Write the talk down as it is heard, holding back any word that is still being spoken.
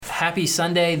Happy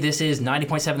Sunday. This is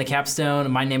 90.7 The Capstone.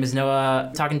 My name is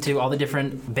Noah, talking to all the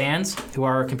different bands who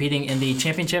are competing in the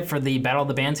championship for the Battle of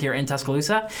the Bands here in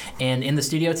Tuscaloosa. And in the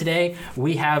studio today,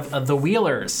 we have the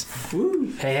Wheelers. Woo.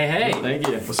 Hey. Thank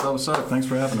you. What's up? Thanks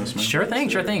for having us, man. Sure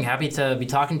thing. Happy to be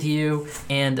talking to you.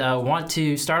 And want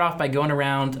to start off by going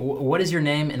around, what is your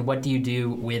name and what do you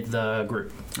do with the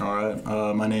group? All right.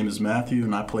 My name is Matthew,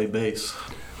 and I play bass.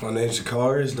 My name's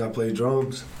Shakari's, and I play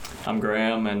drums. I'm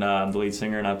Graham, and I'm the lead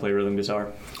singer, and I play rhythm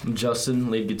guitar. I'm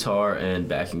Justin, lead guitar and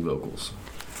backing vocals.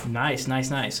 Nice.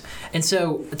 And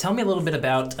so tell me a little bit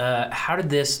about how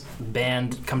did this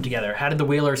band come together? How did the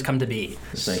Wheelers come to be?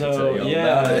 So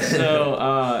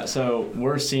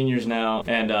we're seniors now,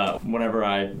 and whenever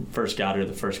I first got here,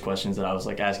 the first questions that I was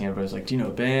like asking everybody was like, do you know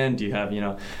a band? Do you have,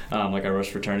 like I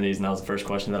rushed fraternities, and that was the first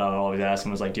question that I would always ask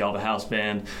them was like, do you have a house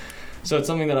band? So it's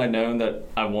something that I'd known that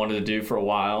I wanted to do for a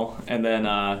while, and then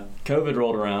COVID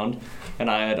rolled around, and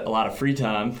I had a lot of free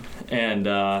time, and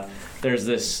there's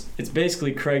this, it's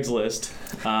basically Craigslist,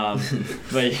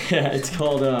 but yeah, it's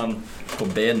called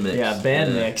Band Mix. Yeah,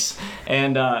 Band Mix.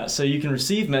 And so you can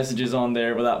receive messages on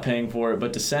there without paying for it,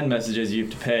 but to send messages you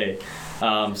have to pay.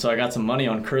 So I got some money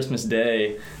on Christmas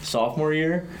Day, sophomore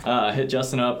year, hit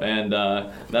Justin up, and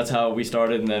that's how we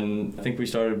started. And then I think we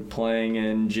started playing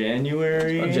in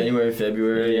January. January,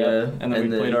 February, yeah. And then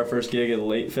we played our first gig in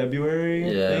late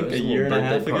February, yeah, I think, it was a year and a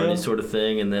half birthday party ago. sort of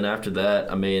thing. And then after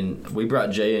that, I mean, we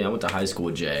brought Jay in. I went to high school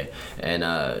with Jay, and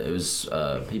it was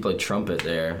he played trumpet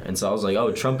there. And so I was like,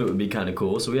 oh, trumpet would be kind of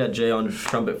cool. So we had Jay on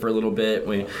trumpet for a little bit.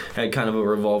 We had kind of a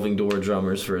revolving door of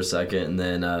drummers for a second,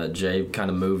 and then Jay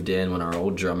kind of moved in when our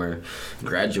old drummer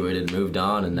graduated, moved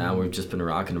on, and now we've just been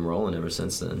rocking and rolling ever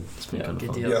since then. It's been kind of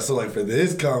fun. Yeah, so like for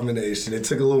this combination, it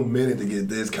took a little minute to get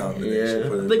this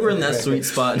combination. Yeah, I think we're in that sweet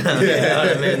spot now. Yeah. You know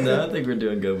what I mean? I think we're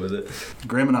doing good with it.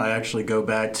 Graham and I actually go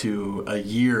back to a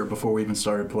year before we even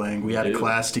started playing. We had a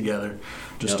class together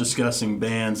just discussing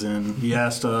bands, and he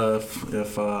asked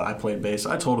if I played bass.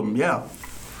 I told him, yeah.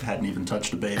 Hadn't even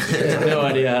touched a bass. I had no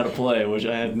idea how to play, which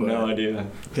I had no idea.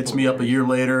 Hits me up a year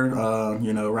later,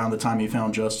 around the time he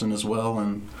found Justin as well,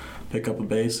 and pick up a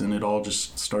bass, and it all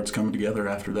just starts coming together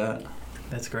after that.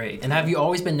 That's great. And have you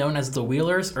always been known as the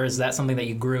Wheelers, or is that something that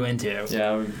you grew into?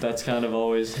 Yeah, that's kind of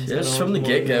always... Yeah, it's from the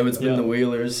get-go. It's been the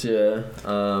Wheelers, yeah.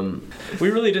 We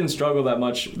really didn't struggle that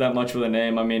much with a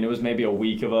name. I mean, it was maybe a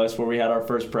week of us where we had our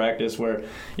first practice where,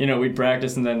 we'd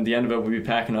practice, and then at the end of it, we'd be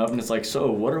packing up, and it's like, so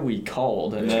what are we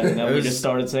called? And then we just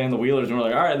started saying the Wheelers, and we're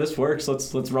like, all right, this works.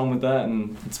 Let's run with that.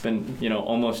 And it's been,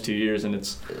 almost 2 years, and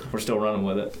we're still running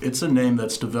with it. It's a name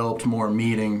that's developed more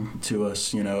meaning to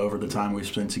us, over the time we've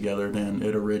spent together than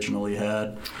it originally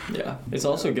had. Yeah, it's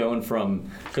also going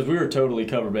from, because we were totally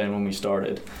cover band when we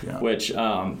started, which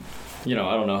I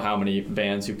don't know how many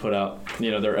bands who put out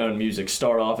their own music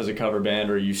start off as a cover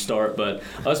band, or you start, but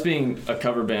us being a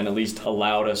cover band at least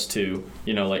allowed us to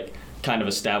kind of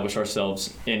establish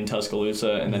ourselves in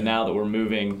Tuscaloosa. And then now that we're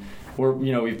moving,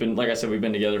 we've been, like I said, we've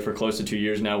been together for close to 2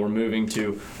 years now. We're moving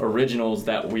to originals,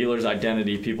 that Wheelers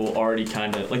identity. People already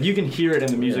kind of, you can hear it in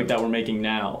the music that we're making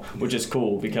now, which is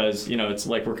cool because, it's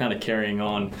like we're kind of carrying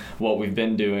on what we've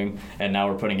been doing, and now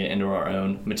we're putting it into our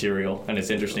own material. And it's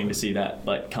interesting to see that,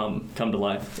 come to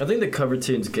life. I think the cover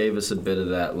tunes gave us a bit of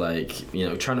that,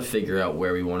 trying to figure out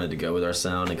where we wanted to go with our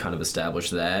sound and kind of establish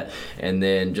that. And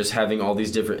then just having all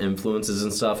these different influences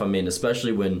and stuff. I mean,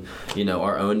 especially when,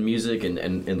 our own music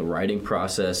and the writing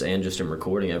process and just in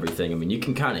recording everything, I mean, you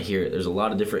can kind of hear it. There's a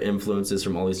lot of different influences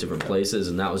from all these different places,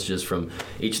 and that was just from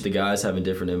each of the guys having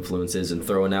different influences and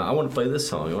throwing out, I want to play this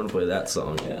song, I want to play that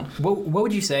song. Yeah. What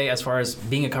would you say, as far as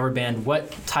being a cover band,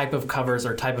 what type of covers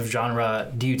or type of genre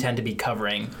do you tend to be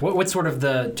covering? What's sort of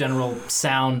the general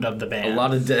sound of the band? A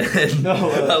lot of Dead. No,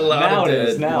 a lot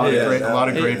of Dead. A lot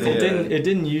of Grateful Dead. It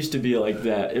didn't used to be like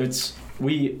that.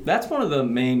 That's one of the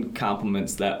main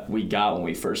compliments that we got when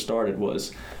we first started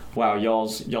was, wow,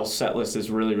 y'all's set list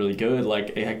is really, really good.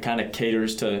 It kind of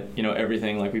caters to,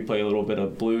 everything. We play a little bit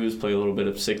of blues, play a little bit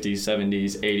of 60s,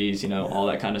 70s, 80s, all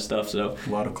that kind of stuff. So a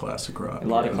lot of classic rock.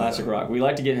 We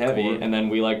like to get heavy, and then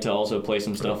we like to also play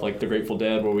some stuff like the Grateful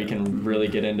Dead, where we can really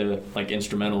get into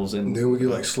instrumentals. And then we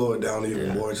can slow it down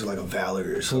even more to a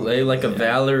Valerie or something. Play a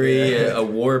Valerie, a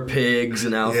War Pigs,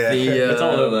 and Althea. It's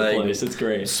all over the place. It's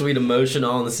great. Sweet Emotion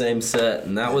all in the same set,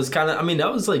 and that was kind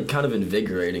of, kind of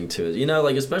invigorating to it.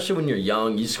 Especially especially when you're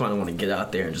young, you just kind of want to get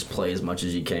out there and just play as much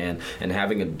as you can. And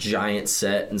having a giant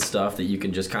set and stuff that you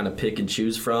can just kind of pick and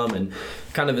choose from and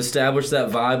kind of establish that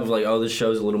vibe of like, oh, this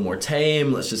show's a little more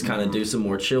tame. Let's just kind of do some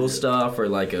more chill stuff, or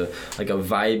like a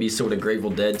vibey sort of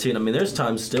Grateful Dead tune. I mean, there's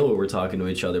times still where we're talking to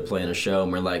each other playing a show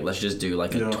and we're like, let's just do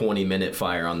like a 20-minute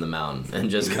Fire on the Mountain and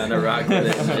just kind of rock with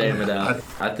it and jam it out.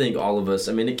 I think all of us,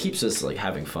 I mean, it keeps us like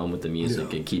having fun with the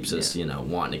music. It keeps us,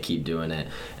 wanting to keep doing it.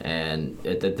 And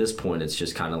at this point, it's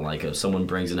just kind of like if someone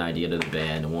brings an idea to the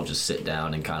band and we'll just sit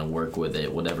down and kind of work with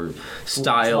it, whatever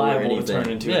style or anything. Turn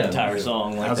into an entire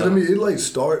song. Like I mean, it like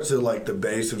starts at like the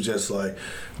base of just like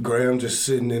Graham just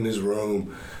sitting in his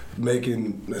room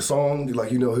making a song, like,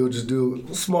 he'll just do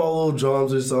small little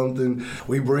drums or something.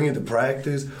 We bring it to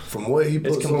practice. From what he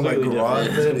puts on like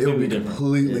GarageBand, it'll be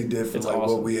completely different, it's like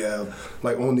awesome. what we have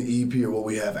like on the EP or what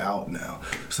we have out now.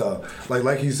 So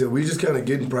like he said, we just kind of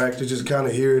get in practice, just kind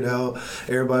of hear it out.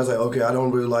 Everybody's like, okay, I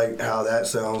don't really like how that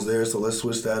sounds there, so let's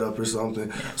switch that up or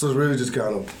something. So it's really just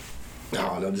kind of, I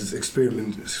don't know, just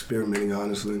experimenting,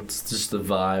 honestly. It's just the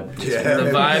vibe. Yeah. The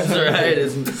vibes are right.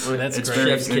 That's great.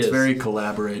 It's very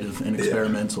collaborative and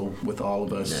experimental with all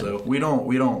of us. Yeah. So we don't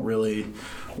really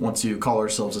want to call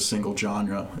ourselves a single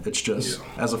genre. It's just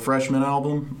as a freshman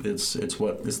album, it's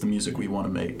the music we want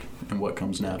to make and what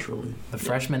comes naturally. The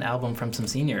freshman album from some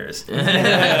seniors.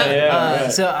 Right.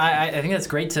 So I think that's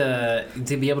great to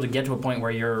be able to get to a point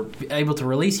where you're able to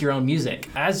release your own music.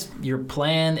 As you're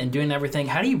playing and doing everything,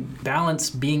 how do you balance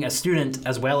being a student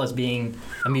as well as being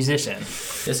a musician?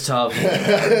 It's tough.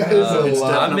 It's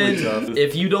definitely tough.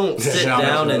 If you don't sit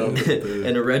down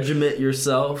and regiment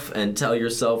yourself and tell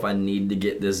yourself, I need to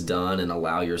get this done, and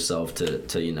allow yourself to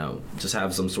just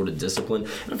have some sort of discipline.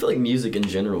 And I feel like music in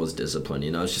general is discipline.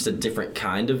 It's just a different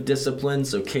kind of discipline.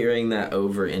 So carrying that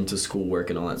over into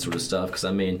schoolwork and all that sort of stuff. Because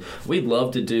I mean, we'd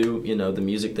love to do the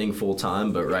music thing full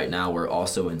time, but right now we're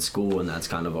also in school, and that's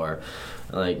kind of our.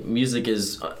 Like, music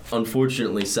is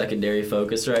unfortunately secondary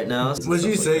focus right now. What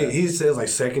you say? He says like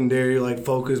secondary like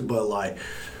focus, but like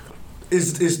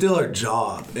it's still our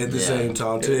job at the same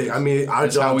time too. I mean, our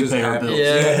job just happens.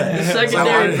 Yeah.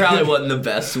 Secondary probably wasn't the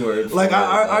best word. Like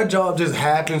our job just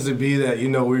happens to be that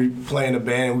we're playing a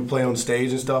band, we play on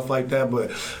stage and stuff like that.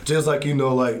 But just like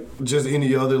like just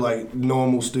any other like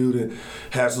normal student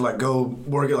has to like go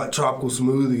work at like Tropical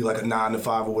Smoothie, like a 9 to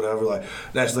 5 or whatever. Like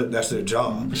that's their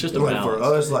job. It's just a like balance. For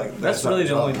us, like that's really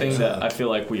the only thing that I feel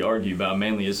like we argue about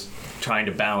mainly is trying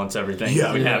to balance everything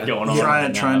that we have going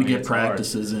on. Trying to get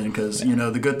practices in, because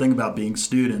the good thing about being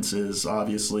students is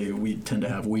obviously we tend to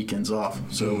have weekends off,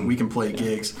 so we can play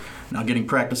gigs. Now getting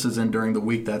practices in during the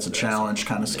week, that's a challenge,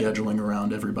 kind of scheduling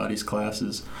around everybody's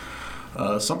classes.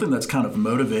 Something that's kind of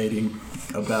motivating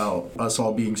about us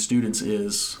all being students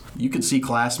is you could see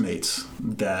classmates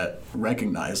that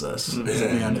recognize us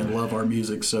and love our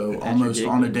music. So almost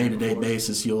on a day-to-day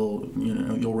basis, you'll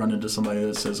run into somebody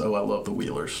that says, "Oh, I love the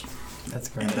Wheelers." That's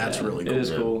great. And that's really cool. It is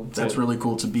cool. That's really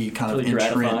cool to be kind of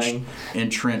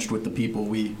entrenched with the people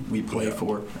we play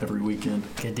for every weekend.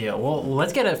 Good deal. Well,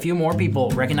 let's get a few more people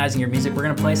recognizing your music. We're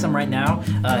going to play some right now.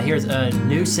 Here's a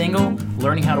new single,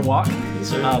 Learning How to Walk,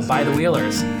 by the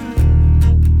Wheelers.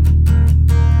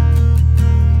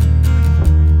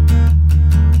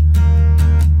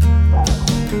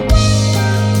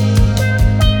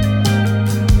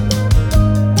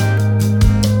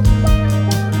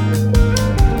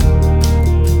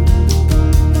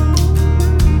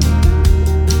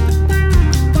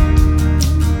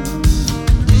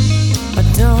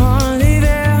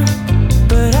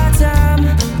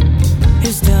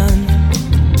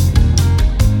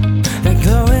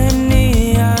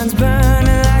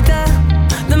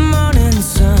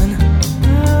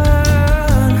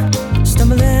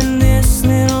 Stumbling this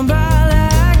little bride.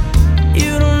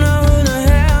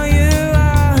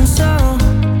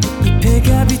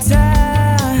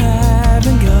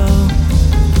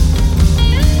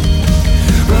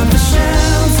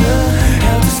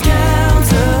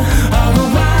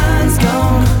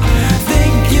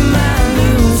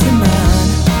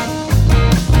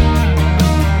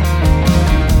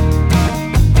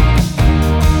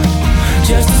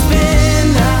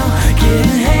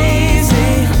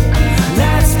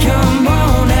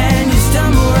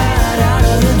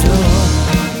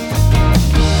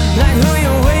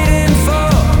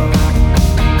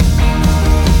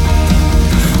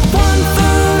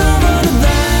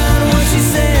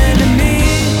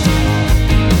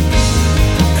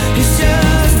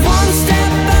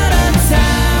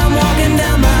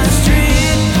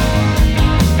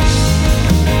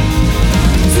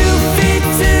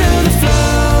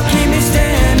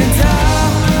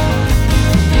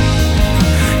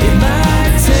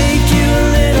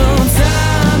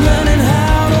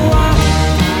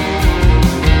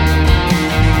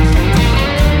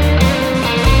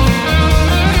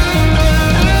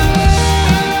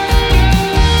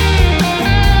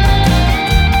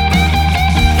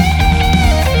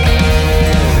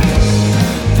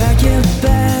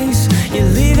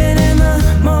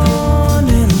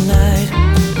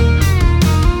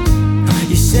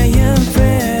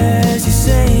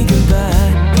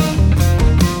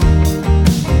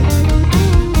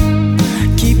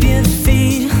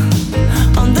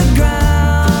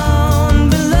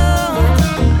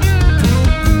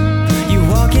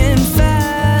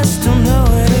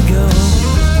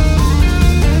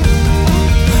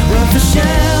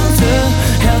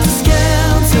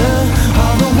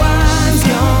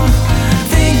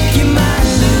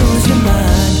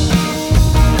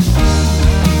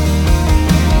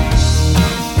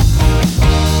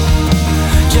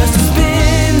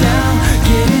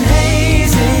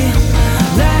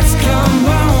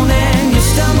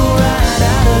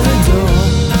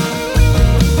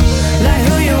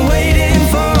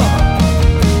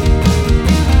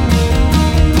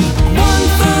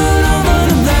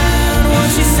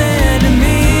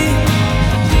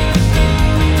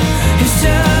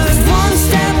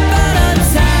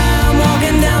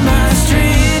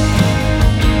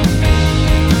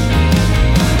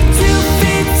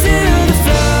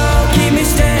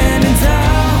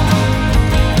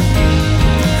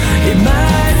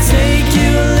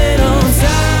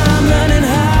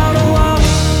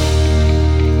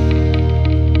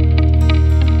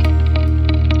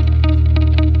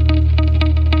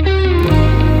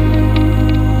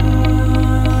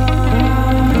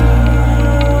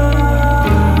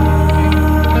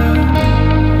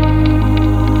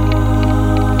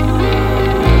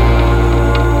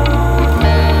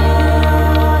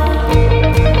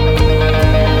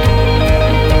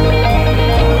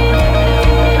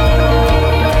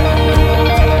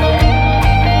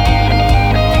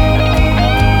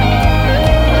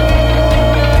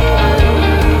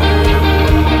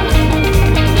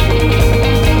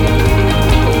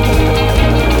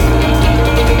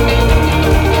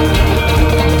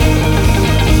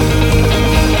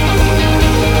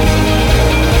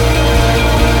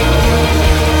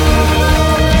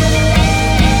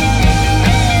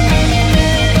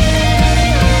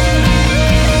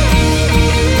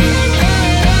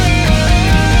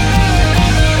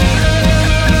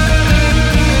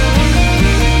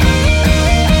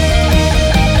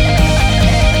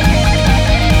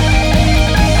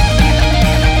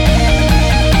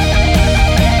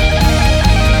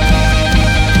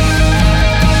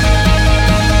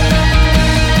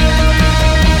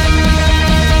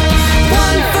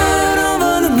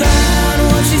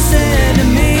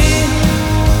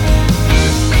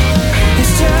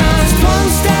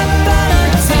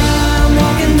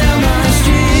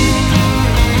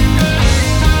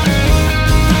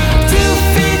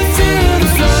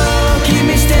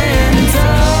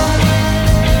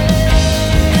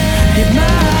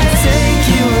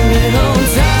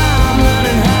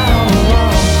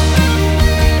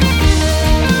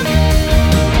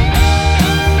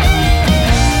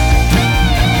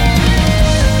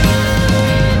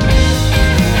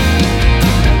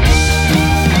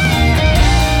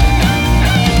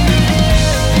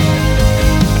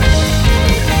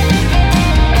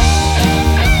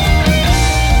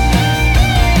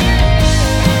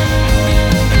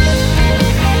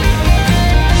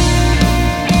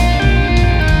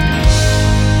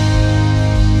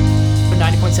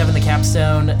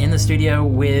 studio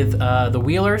with the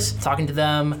Wheelers, talking to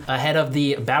them ahead of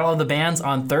the Battle of the Bands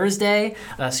on Thursday.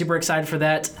 Super excited for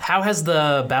that. How has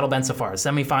the battle been so far?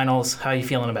 Semifinals, how are you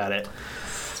feeling about it?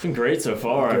 It's been great so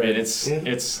far. I mean, it's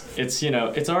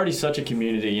it's already such a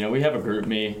community. We have a group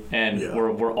me, and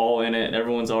we're all in it.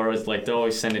 Everyone's always they're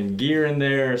always sending gear in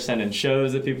there, sending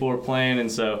shows that people are playing,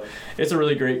 and so it's a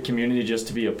really great community just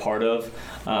to be a part of,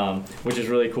 which is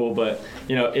really cool. But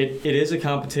it is a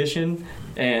competition.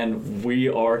 And we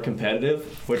are competitive,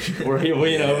 which which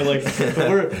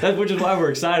is why we're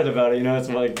excited about it.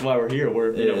 It's why we're here.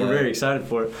 We're very excited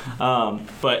for it.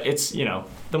 But it's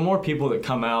the more people that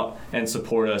come out and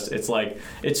support us,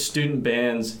 it's student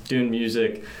bands doing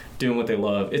music, doing what they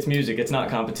love. It's music. It's not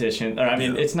competition.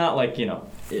 It's not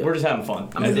we're just having fun.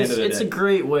 It's a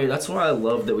great way. That's why I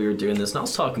love that we were doing this. And I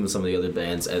was talking with some of the other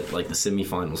bands at the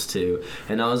semifinals too.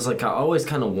 And I was I always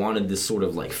kind of wanted this sort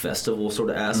of festival sort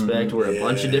of aspect where a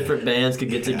bunch of different bands could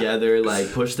get together,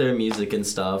 push their music and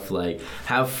stuff,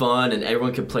 have fun, and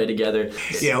everyone could play together.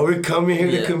 Yeah, we're coming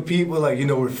here to compete with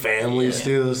we're family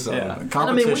still. So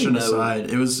competition aside,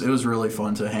 it was really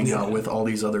fun to hang out with all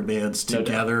these other bands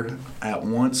together at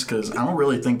once, because I don't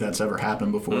really think that's ever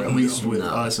happened before, at least with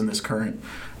us in this current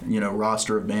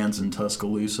roster of bands in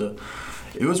Tuscaloosa.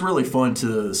 It was really fun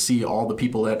to see all the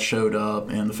people that showed up,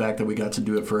 and the fact that we got to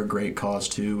do it for a great cause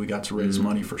too. We got to raise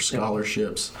money for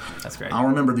scholarships. That's great. I don't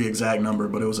remember the exact number,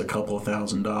 but it was a couple of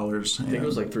 $1,000. I think it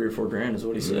was $3,000 or $4,000 is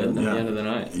what he said at the end of the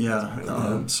night.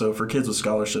 Yeah. So for kids with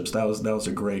scholarships, that was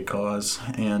a great cause,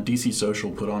 and DC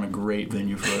Social put on a great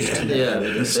venue for us too.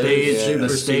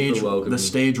 The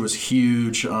stage was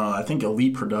huge. I think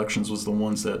Elite Productions was the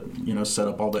ones that set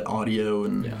up all the audio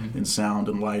and sound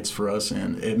and lights for us,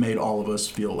 and it made all of us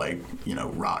feel like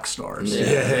rock stars.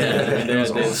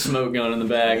 There's smoke going in the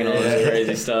back and all this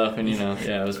crazy stuff, and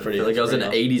it was pretty. I feel I was in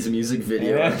an '80s music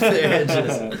video.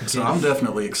 So I'm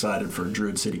definitely excited for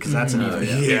Druid City, because that's an even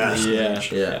bigger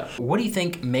stage. What do you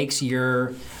think makes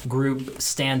your group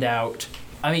stand out?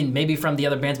 I mean, maybe from the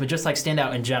other bands, but just stand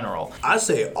out in general. I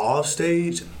say off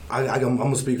stage. I'm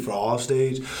gonna speak for off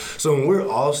stage. So when we're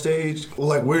off stage,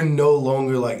 we're no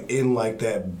longer in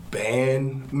that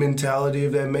band mentality,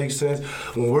 if that makes sense.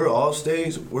 When we're off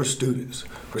stage, we're students.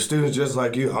 We're students just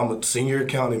like you. I'm a senior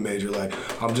accounting major.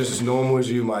 I'm just as normal as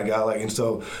you, my guy. And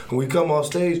so when we come off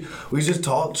stage, we just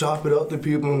chop it up to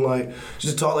people, and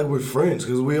just talk like we're friends,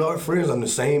 because we are friends. I'm the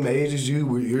same age as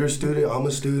you. You're a student. I'm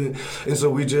a student, and so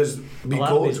we just be cool. A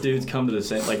lot of these dudes come to the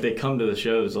same. They come to the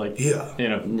shows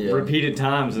repeated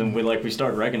times. And we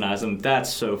start recognizing them.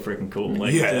 That's so freaking cool.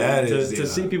 To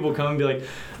see people come and be like,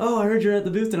 oh, I heard you're at the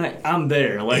booth tonight. I'm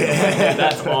there.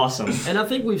 That's awesome. And I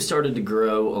think we've started to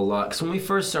grow a lot. Because when we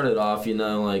first started off,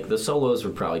 the solos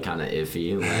were probably kind of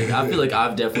iffy. I feel like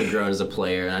I've definitely grown as a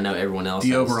player, and I know everyone else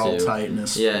has overall too.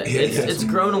 tightness. Yeah, it's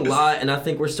grown a lot, and I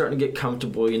think we're starting to get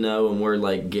comfortable, and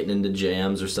we're getting into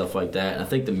jams or stuff like that. And I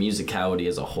think the musicality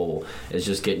as a whole is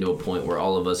just getting to a point where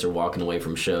all of us are walking away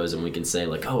from shows and we can say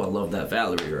oh, I love that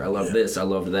Valerie, or I love this, I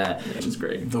love that. It's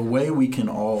great. The way we can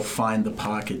all find the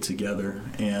pocket together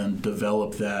and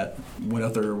develop that,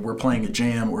 whether we're playing a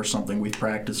jam or something we've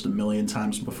practiced a million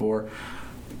times before,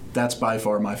 that's by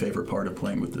far my favorite part of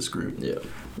playing with this group.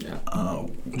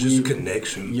 Just a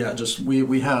connection.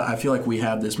 We have. I feel like we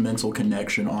have this mental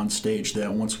connection on stage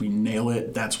that once we nail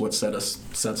it, that's what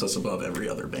sets us above every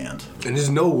other band. And there's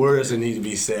no words that need to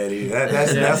be said either.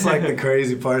 That's the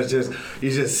crazy part. It's just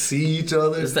you just see each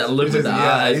other. It's that look in the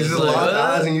eyes. You just lock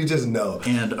eyes and you just know.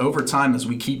 And over time, as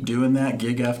we keep doing that,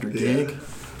 gig after gig.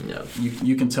 Yeah.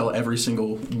 You can tell every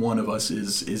single one of us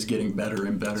is getting better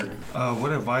and better.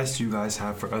 What advice do you guys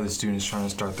have for other students trying to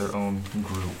start their own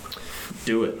group?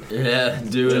 Do it. Yeah,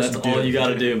 do it. That's all you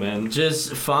gotta do, man.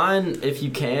 Just find, if you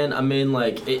can. I mean,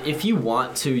 if you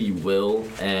want to, you will.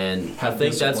 And I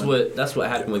think that's what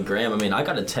happened with Graham. I mean, I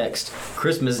got a text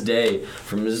Christmas Day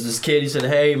from this kid. He said,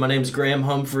 "Hey, my name's Graham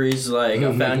Humphreys. I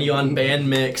found you on Band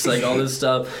Mix, all this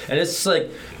stuff." And it's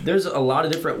there's a lot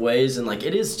of different ways, and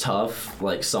it is tough.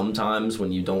 Sometimes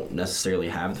when you don't necessarily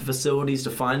have the facilities to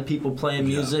find people playing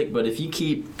music, but if you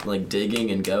keep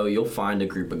digging and go, you'll find a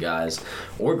group of guys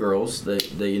or girls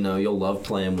that you'll love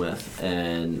playing with,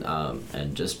 and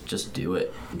just do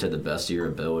it to the best of your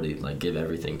ability. Give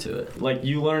everything to it.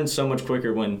 You learn so much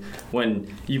quicker when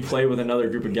you play with another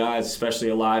group of guys, especially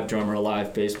a live drummer, a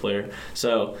live bass player.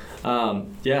 So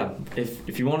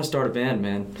if you want to start a band,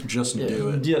 man, just do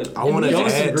it. Yeah, I want to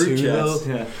add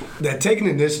to that taking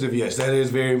initiative. Yes, that is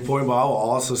very important. But I will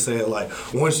also say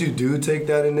once you do take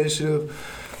that initiative,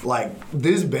 like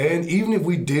this band, even if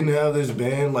we didn't have this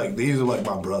band, like these are like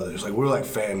my brothers. Like we're like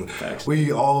family. Facts. We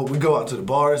go out to the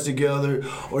bars together,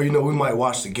 or you know we might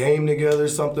watch the game together,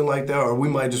 something like that, or we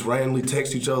might just randomly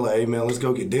text each other like, hey man, let's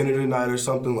go get dinner tonight or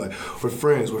something. Like we're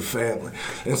friends, we're family,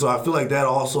 and so I feel like that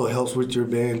also helps with your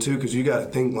band too, because you got to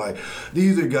think like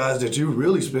these are guys that you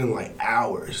really spend like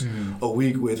hours a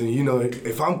week with, and you know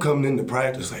if I'm coming into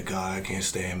practice like God, I can't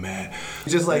stand mad.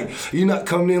 It's just like you're not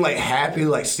coming in like happy to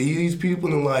like see these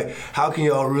people and like how can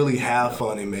y'all really have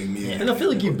fun and make music? And I feel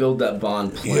like you build that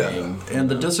bond playing. Yeah. And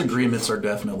the disagreements are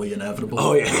definitely inevitable.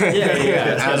 Oh yeah.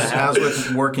 As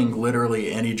with working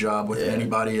literally any job with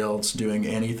anybody else, doing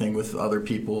anything with other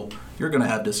people, you're going to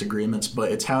have disagreements,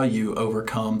 but it's how you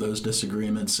overcome those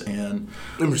disagreements and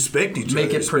respect each other.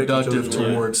 Make it productive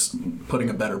towards putting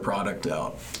a better product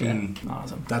out. Yeah.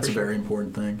 Awesome. That's a very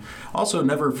important thing. Also,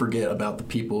 never forget about the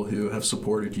people who have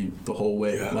supported you the whole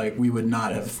way. Yeah. Like, we would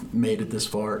not have made it this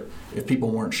far if people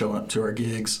weren't showing up to our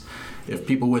gigs, if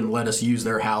people wouldn't let us use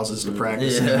their houses to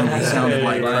practice and when we sounded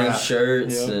like buying crap.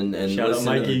 shirts and Shout out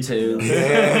listening Mikey. to tunes.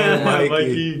 Yeah,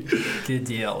 Mikey. Good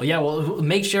deal. Yeah, well,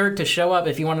 make sure to show up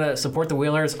if you want to support the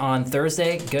Wheelers on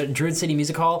Thursday. Go to Druid City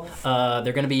Music Hall.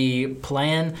 They're going to be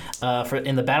playing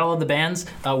in the Battle of the Bands.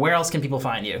 Where else can people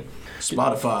find you?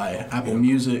 Spotify, Apple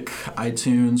Music,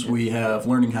 iTunes. We have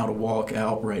Learning How to Walk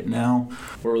out right now.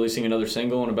 We're releasing another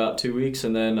single in about 2 weeks,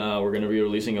 and then we're going to be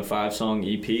releasing a 5-song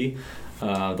EP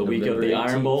the week of the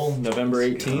Iron Bowl, November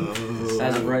 18th,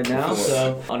 as of right now.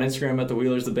 So on Instagram at The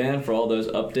Wheelers The Band for all those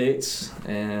updates,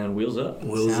 and wheels up.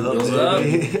 Wheels Wheels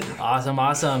up.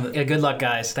 Awesome. Yeah, good luck,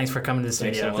 guys. Thanks for coming to the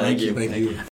Thanks studio. so much. Thank you. Thank you.